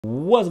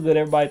What's good,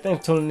 everybody?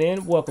 Thanks for tuning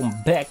in. Welcome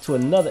back to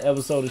another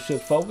episode of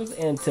ShookFocuz,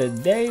 and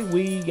today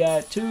we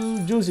got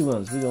two juicy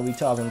ones. We're going to be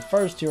talking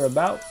first here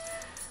about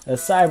a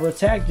cyber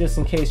attack, just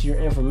in case your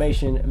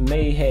information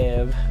may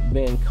have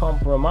been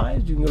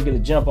compromised. You can go get a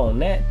jump on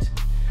that.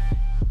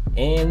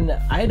 And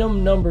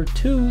item number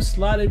two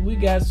slotted, we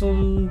got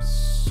some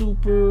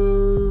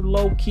super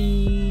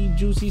low-key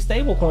juicy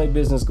stablecoin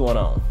business going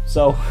on,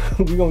 so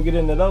we're gonna get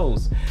into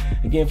those.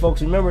 Again,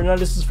 folks, remember, none of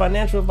this is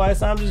financial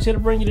advice. I'm just here to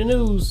bring you the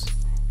news.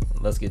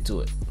 Let's get to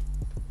it.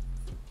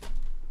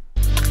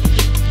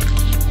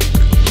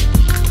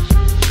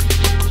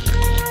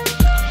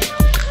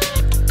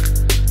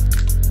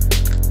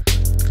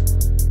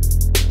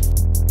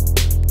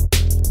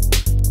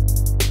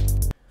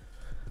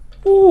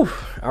 Whew.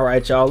 All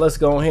right, y'all, let's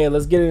go ahead.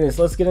 Let's get in this.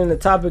 Let's get into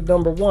topic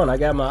number one. I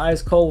got my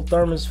ice cold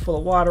thermos full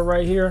of water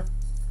right here.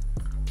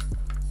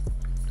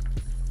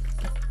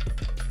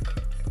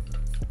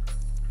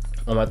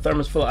 On my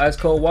thermos full of ice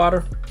cold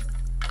water.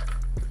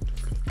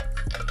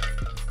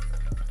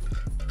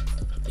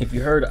 If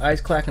you heard the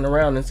ice clacking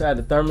around inside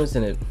the thermos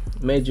and it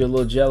made you a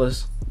little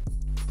jealous,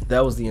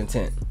 that was the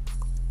intent.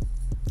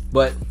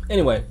 But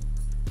anyway,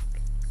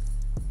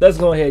 let's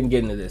go ahead and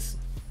get into this.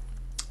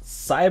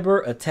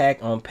 Cyber attack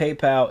on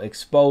PayPal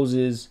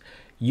exposes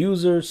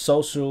user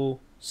social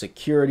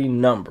security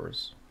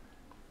numbers.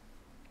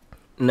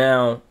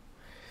 Now,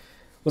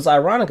 what's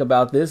ironic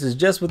about this is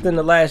just within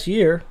the last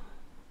year,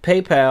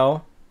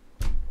 PayPal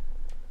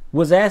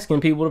was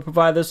asking people to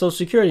provide their social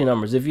security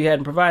numbers if you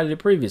hadn't provided it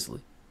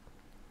previously.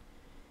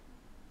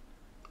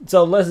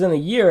 So less than a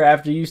year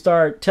after you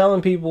start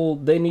telling people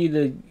they need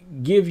to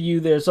give you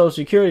their social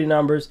security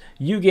numbers,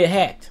 you get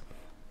hacked.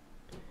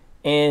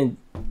 And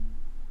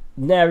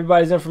now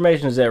everybody's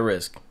information is at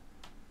risk.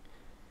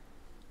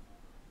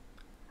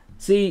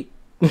 See,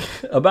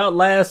 about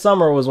last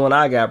summer was when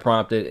I got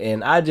prompted,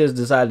 and I just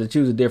decided to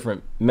choose a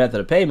different method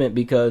of payment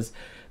because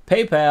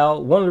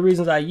PayPal, one of the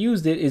reasons I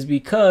used it is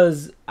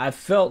because I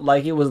felt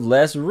like it was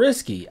less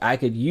risky. I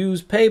could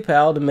use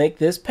PayPal to make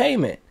this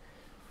payment,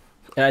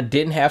 and I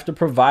didn't have to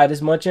provide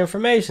as much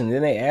information.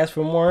 Then they ask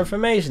for more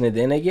information, and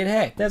then they get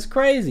hacked. That's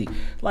crazy.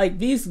 Like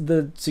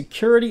the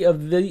security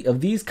of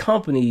these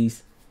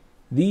companies,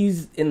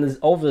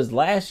 over this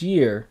last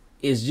year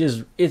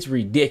it's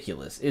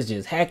ridiculous. It's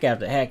just hack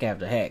after hack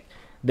after hack.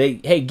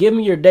 Hey, give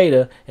me your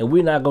data, and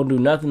we're not gonna do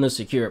nothing to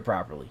secure it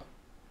properly.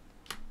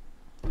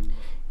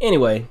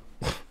 Anyway,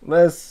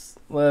 let's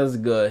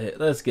go ahead.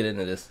 Let's get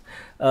into this.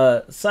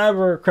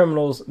 Cyber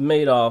criminals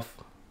made off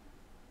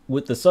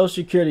with the social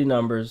security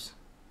numbers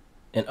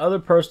and other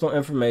personal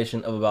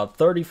information of about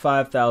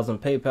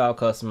 35,000 PayPal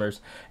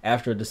customers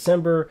after a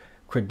December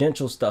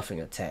credential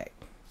stuffing attack.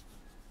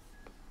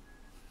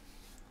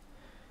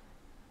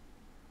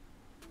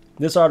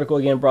 This article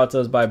again brought to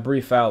us by Bree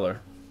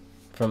Fowler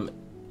from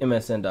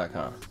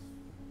MSN.com.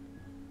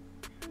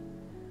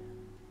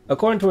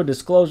 According to a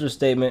disclosure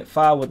statement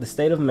filed with the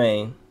state of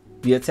Maine,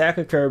 the attack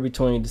occurred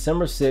between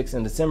December 6th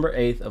and December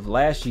 8th of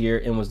last year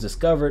and was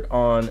discovered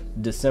on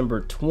December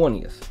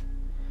 20th.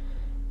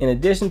 In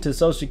addition to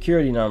social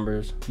security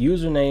numbers,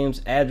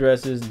 usernames,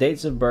 addresses,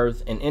 dates of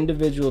birth, and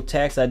individual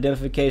tax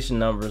identification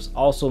numbers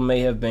also may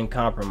have been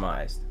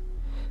compromised.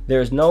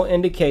 There is no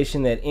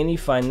indication that any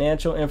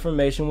financial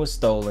information was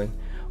stolen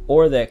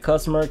or that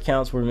customer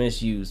accounts were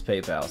misused,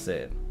 PayPal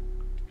said.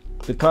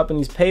 The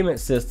company's payment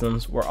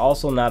systems were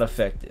also not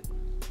affected.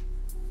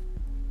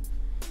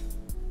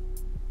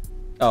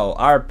 Oh,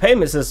 our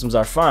payment systems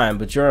are fine,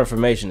 but your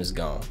information is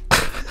gone.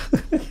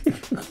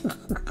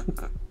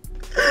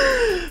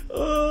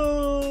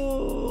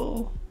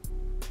 Oh,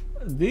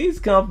 these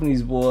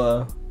companies,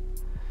 boy.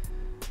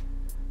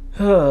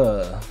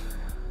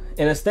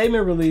 In a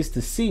statement released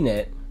to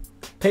CNET,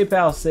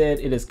 PayPal said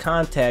it has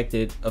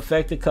contacted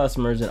affected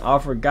customers and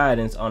offered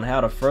guidance on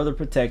how to further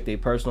protect their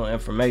personal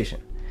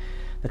information.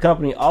 The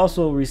company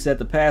also reset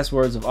the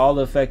passwords of all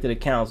the affected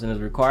accounts and is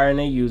requiring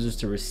their users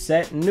to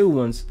reset new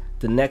ones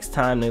the next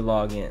time they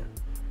log in.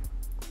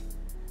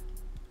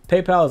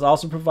 PayPal is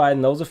also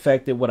providing those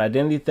affected with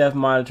identity theft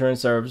monitoring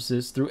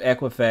services through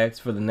Equifax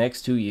for the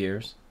next 2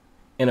 years.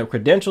 In a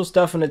credential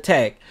stuffing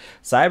attack,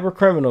 cyber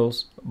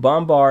criminals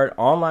bombard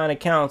online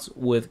accounts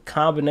with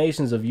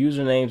combinations of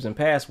usernames and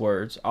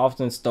passwords,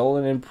 often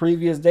stolen in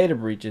previous data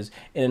breaches,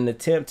 in an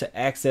attempt to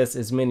access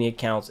as many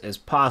accounts as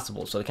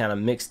possible. So they kind of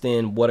mixed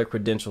in what a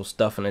credential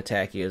stuffing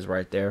attack is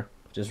right there.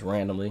 Just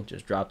randomly,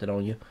 just dropped it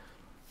on you.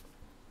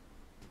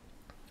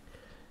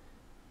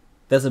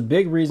 That's a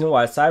big reason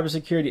why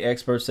cybersecurity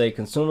experts say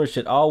consumers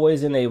should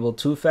always enable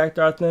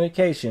two-factor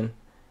authentication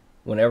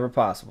whenever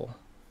possible.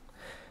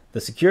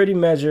 The security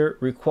measure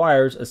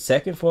requires a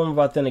second form of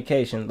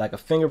authentication, like a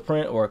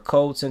fingerprint or a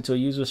code sent to a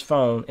user's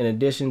phone, in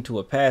addition to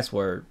a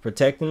password,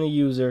 protecting the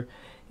user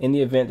in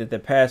the event that their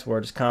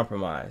password is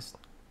compromised.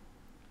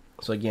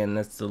 So again,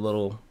 that's the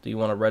little, do you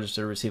want to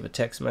register to receive a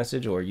text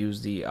message or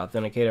use the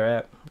authenticator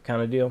app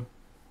kind of deal.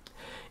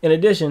 In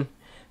addition,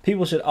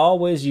 people should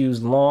always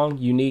use long,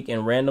 unique,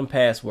 and random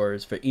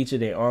passwords for each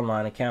of their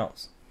online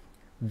accounts.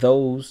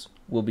 Those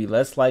will be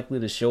less likely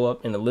to show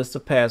up in the list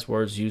of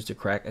passwords used to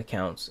crack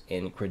accounts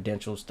in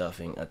credential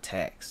stuffing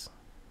attacks.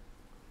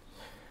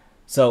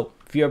 So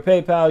if you're a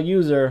PayPal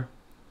user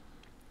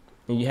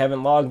and you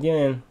haven't logged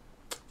in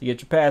to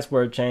get your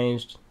password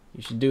changed,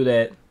 you should do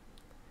that.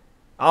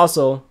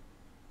 Also,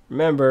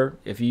 remember,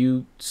 if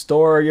you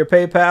store your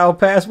PayPal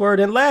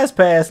password in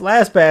LastPass,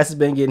 LastPass has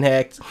been getting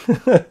hacked.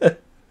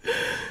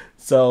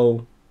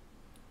 So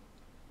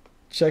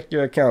check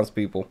your accounts,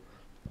 people.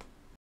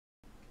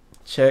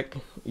 Check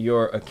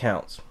your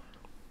accounts.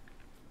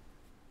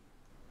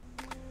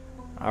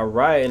 All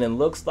right, and it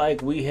looks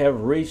like we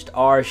have reached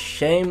our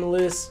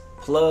shameless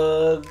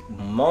plug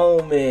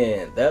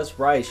moment. That's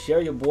right.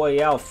 Share your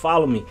boy out.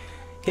 Follow me.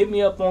 Hit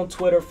me up on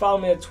Twitter. Follow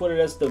me at Twitter.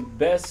 That's the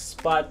best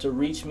spot to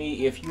reach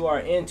me. If you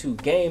are into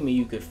gaming,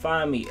 you could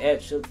find me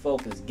at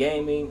ShookFocuz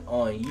Gaming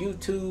on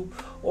YouTube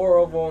or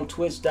over on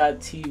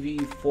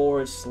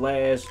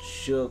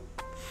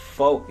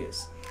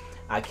twitch.tv/ShookFocuz.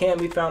 I can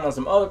be found on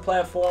some other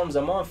platforms.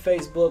 I'm on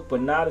Facebook, but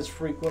not as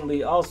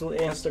frequently. Also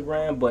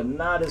Instagram, but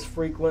not as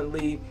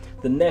frequently.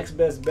 The next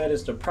best bet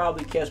is to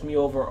probably catch me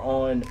over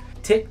on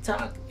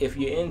TikTok. If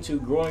you're into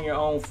growing your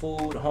own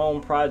food, home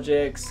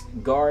projects,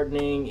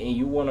 gardening, and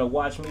you want to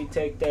watch me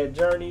take that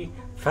journey,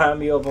 find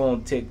me over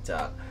on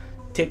TikTok.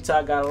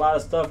 TikTok got a lot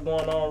of stuff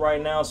going on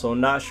right now, so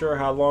not sure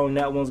how long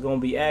that one's going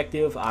to be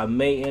active. I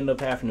may end up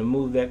having to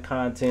move that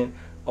content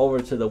over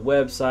to the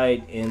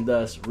website and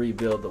thus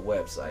rebuild the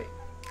website.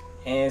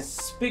 And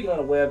speaking of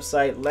the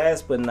website,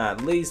 last but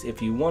not least,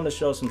 if you want to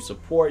show some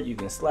support, you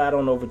can slide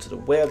on over to the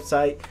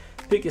website,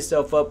 pick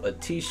yourself up a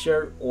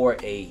t-shirt or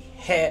a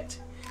hat,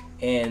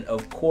 and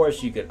of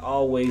course you could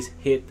always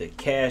hit the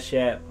Cash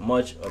App.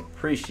 Much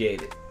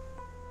appreciated.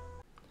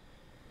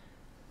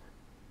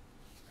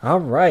 All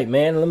right,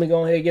 man, let me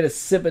go ahead and get a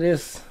sip of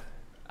this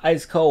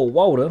ice cold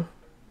water.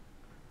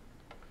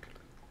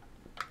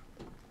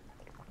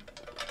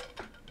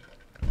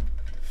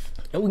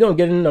 And we're gonna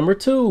get into number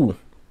 2.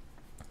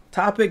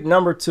 Topic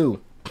number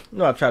 2. You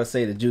know, I try to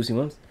say the juicy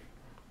ones.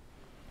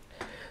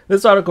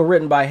 This article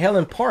written by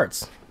Helen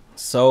Parts.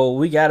 So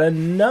we got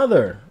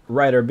another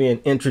writer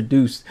being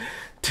introduced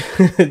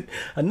to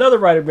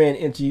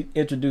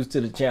introduced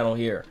to the channel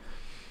here.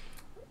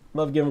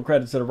 Love giving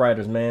credit to the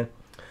writers, man.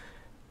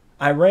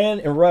 Iran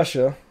and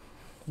Russia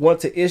want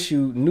to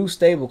issue new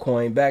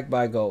stablecoin backed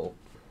by gold.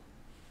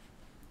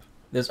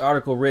 This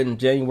article written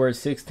January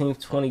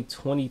 16th,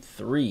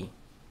 2023.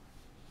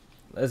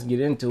 Let's get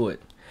into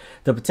it.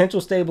 The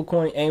potential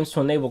stablecoin aims to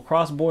enable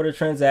cross-border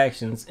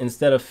transactions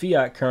instead of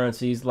fiat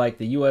currencies like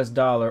the US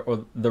dollar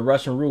or the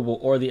Russian ruble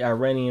or the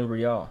Iranian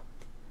rial.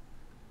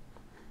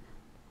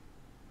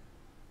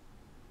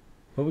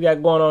 What we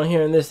got going on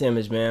here in this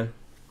image, man?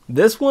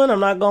 This one, I'm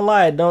not gonna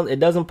lie, it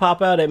doesn't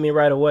pop out at me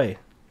right away.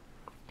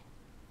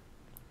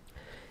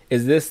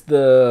 Is this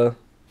the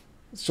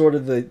sort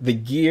of the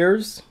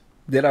gears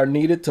that are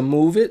needed to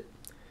move it?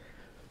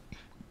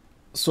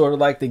 Sort of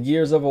like the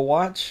gears of a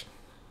watch?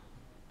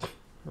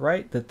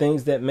 Right? The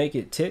things that make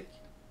it tick.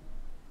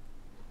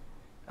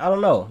 I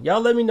don't know.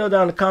 Y'all let me know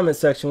down in the comment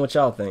section what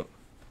y'all think.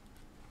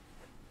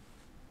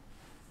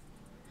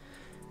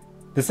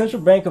 The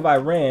Central Bank of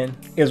Iran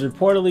is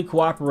reportedly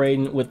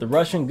cooperating with the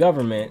Russian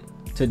government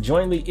to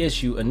jointly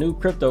issue a new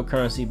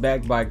cryptocurrency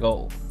backed by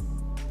gold.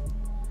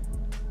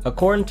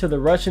 According to the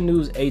Russian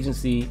news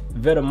agency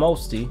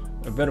Vedomosti,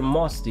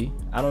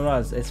 I don't know,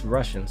 it's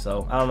Russian,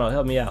 so I don't know,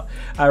 help me out.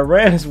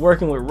 Iran is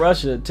working with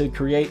Russia to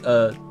create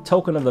a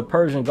token of the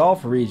Persian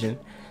Gulf region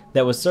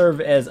that would serve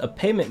as a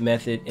payment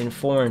method in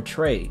foreign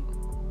trade.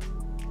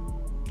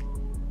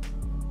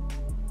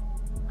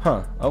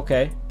 Huh,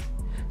 okay.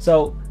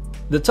 So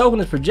the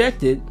token is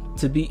projected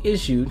to be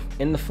issued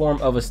in the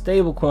form of a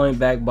stablecoin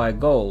backed by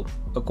gold,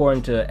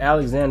 according to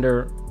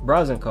Alexander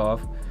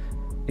Brazenkov,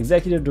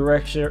 Executive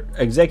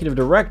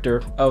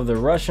Director of the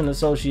Russian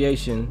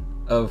Association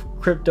of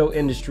Crypto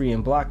Industry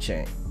and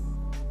Blockchain.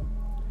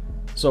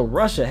 So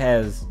Russia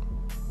has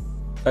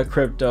a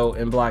crypto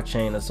and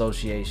blockchain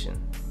association.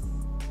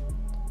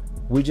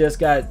 We just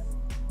got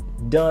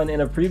done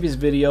in a previous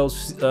video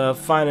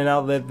finding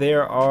out that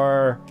there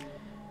are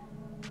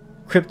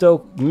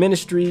crypto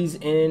ministries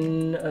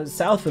in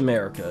South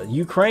America.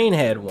 Ukraine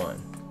had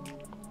one.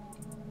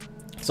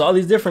 So all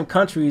these different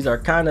countries are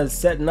kind of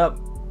setting up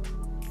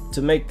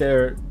to make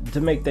their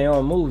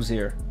own moves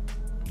here.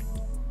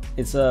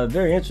 It's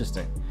very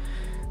interesting.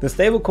 The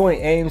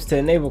stablecoin aims to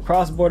enable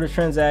cross-border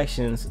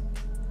transactions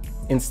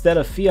instead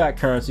of fiat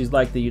currencies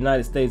like the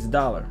United States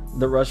dollar,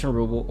 the Russian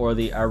ruble, or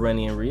the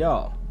Iranian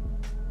rial.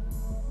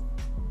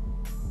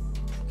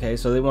 Okay,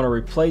 so they want to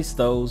replace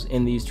those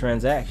in these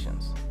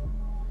transactions.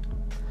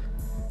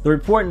 The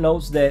report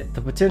notes that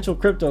the potential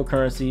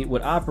cryptocurrency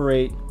would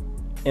operate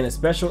in a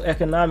special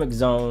economic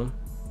zone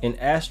in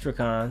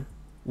Astrakhan,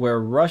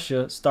 where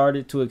Russia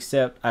started to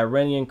accept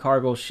Iranian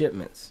cargo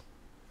shipments.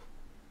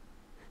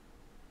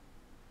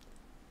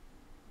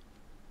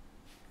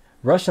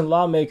 Russian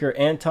lawmaker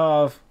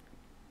Antov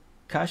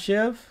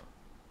Kachev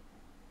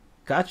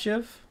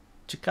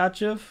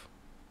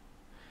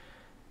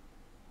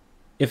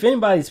If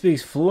anybody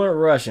speaks fluent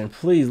Russian,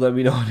 please let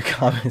me know in the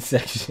comment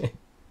section.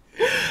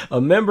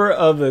 A member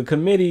of the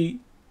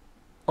Committee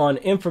on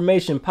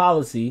Information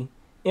Policy,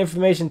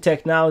 Information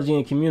Technology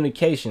and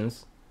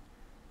Communications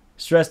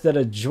stressed that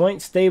a joint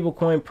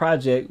stablecoin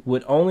project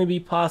would only be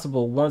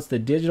possible once the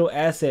digital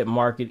asset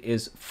market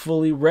is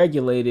fully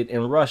regulated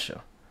in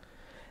Russia.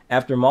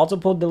 After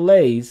multiple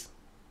delays,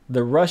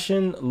 the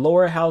Russian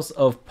lower house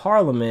of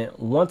parliament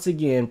once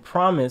again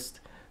promised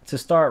to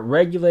start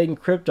regulating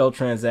crypto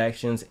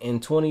transactions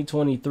in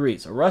 2023.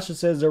 So Russia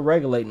says they're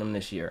regulating them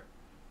this year.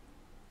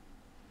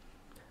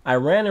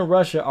 Iran and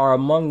Russia are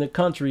among the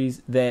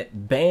countries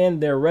that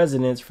banned their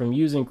residents from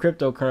using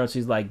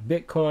cryptocurrencies like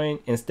Bitcoin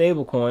and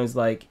stablecoins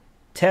like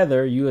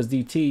Tether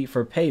USDT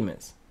for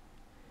payments.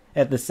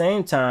 At the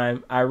same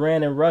time,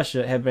 Iran and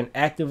Russia have been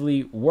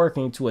actively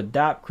working to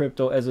adopt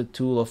crypto as a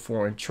tool of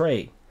foreign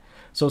trade.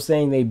 So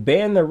saying they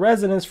banned their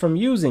residents from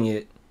using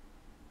it,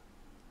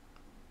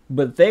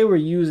 but they were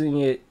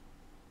using it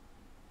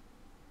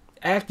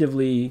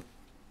actively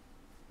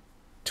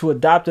to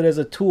adopt it as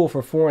a tool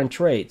for foreign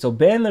trade. So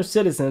ban their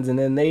citizens and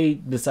then they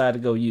decide to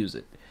go use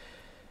it.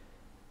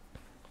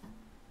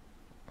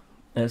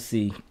 Let's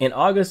see. In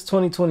August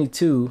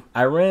 2022,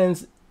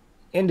 Iran's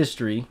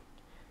Industry,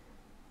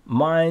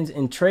 Mines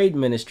and Trade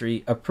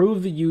Ministry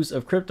approved the use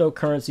of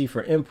cryptocurrency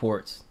for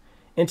imports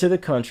into the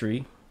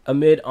country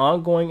amid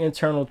ongoing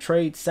internal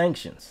trade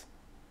sanctions.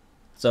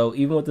 So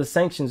even with the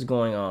sanctions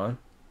going on,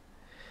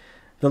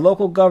 the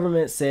local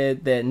government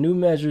said that new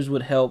measures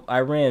would help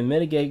Iran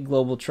mitigate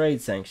global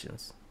trade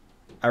sanctions.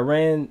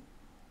 Iran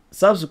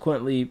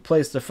subsequently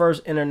placed the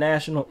first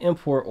international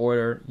import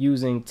order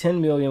using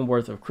 10 million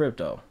worth of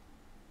crypto.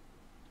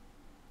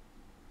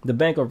 The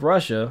Bank of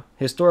Russia,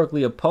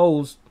 historically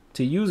opposed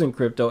to using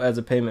crypto as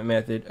a payment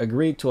method,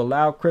 agreed to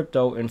allow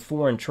crypto in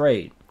foreign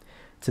trade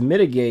to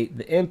mitigate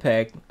the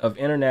impact of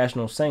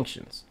international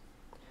sanctions.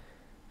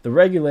 The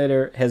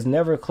regulator has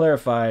never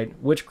clarified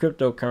which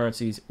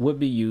cryptocurrencies would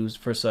be used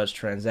for such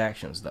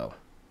transactions, though.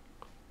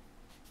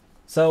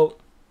 So,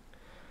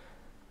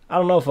 I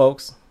don't know,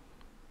 folks.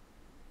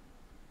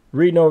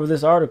 Reading over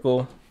this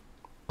article,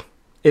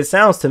 it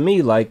sounds to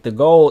me like the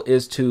goal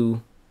is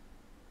to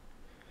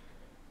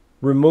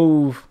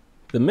remove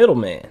the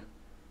middleman.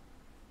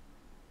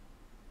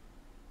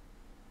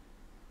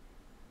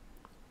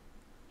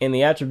 And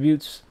the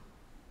attributes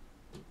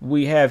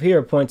we have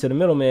here point to the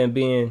middleman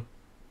being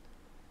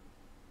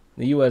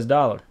the US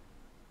dollar.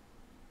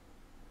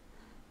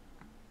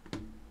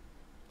 I'm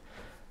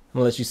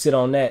gonna let you sit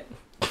on that.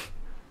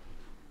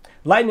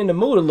 Lightening the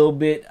mood a little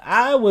bit,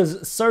 I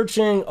was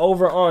searching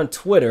over on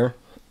Twitter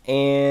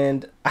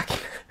and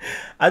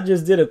I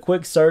just did a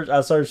quick search.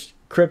 I searched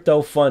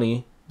crypto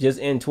funny just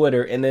in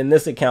Twitter, and then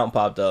this account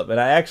popped up, and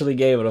I actually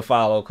gave it a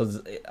follow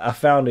because I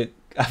found it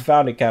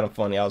kind of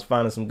funny. I was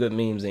finding some good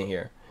memes in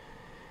here.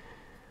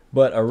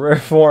 But a rare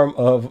form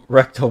of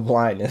rectal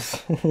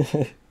blindness.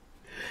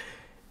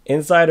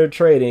 Insider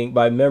trading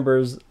by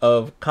members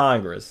of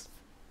Congress.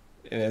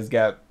 And it's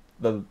got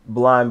the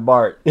blind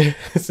Bart. It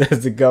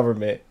says the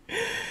government.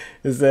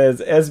 It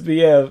says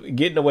SBF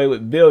getting away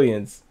with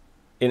billions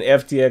in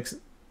FTX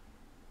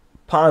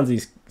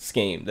Ponzi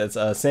scheme. That's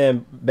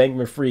Sam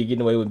Bankman-Fried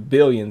getting away with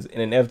billions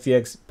in an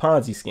FTX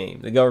Ponzi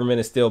scheme. The government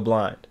is still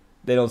blind.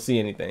 They don't see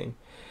anything.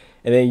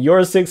 And then your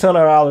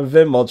 $600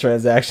 Venmo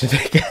transaction,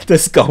 they got the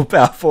scope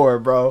out for it,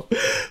 bro.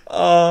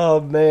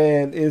 Oh,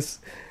 man.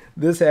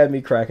 This had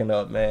me cracking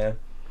up, man.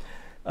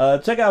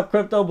 Check out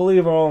Crypto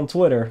Believer on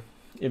Twitter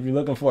if you're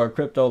looking for a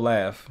crypto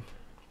laugh.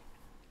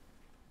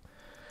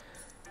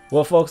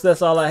 Well, folks,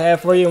 that's all I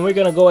have for you. And we're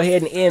going to go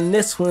ahead and end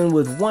this one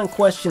with one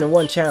question and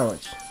one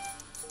challenge.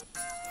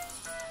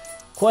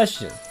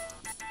 Question: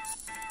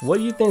 what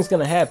do you think is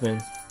going to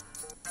happen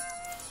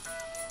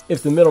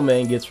if the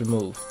middleman gets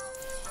removed?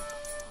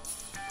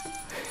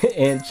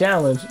 And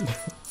challenge: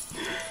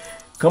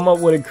 come up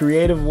with a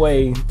creative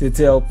way to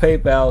tell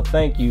PayPal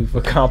thank you for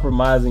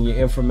compromising your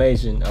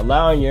information,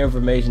 allowing your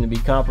information to be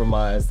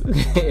compromised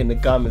in the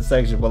comment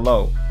section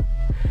below.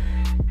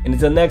 And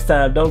until next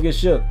time, don't get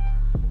shook.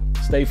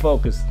 Stay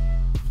focused.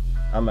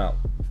 I'm out.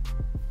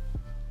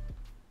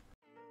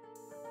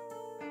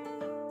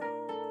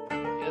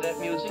 Hear that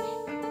music?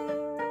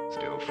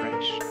 Still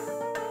French.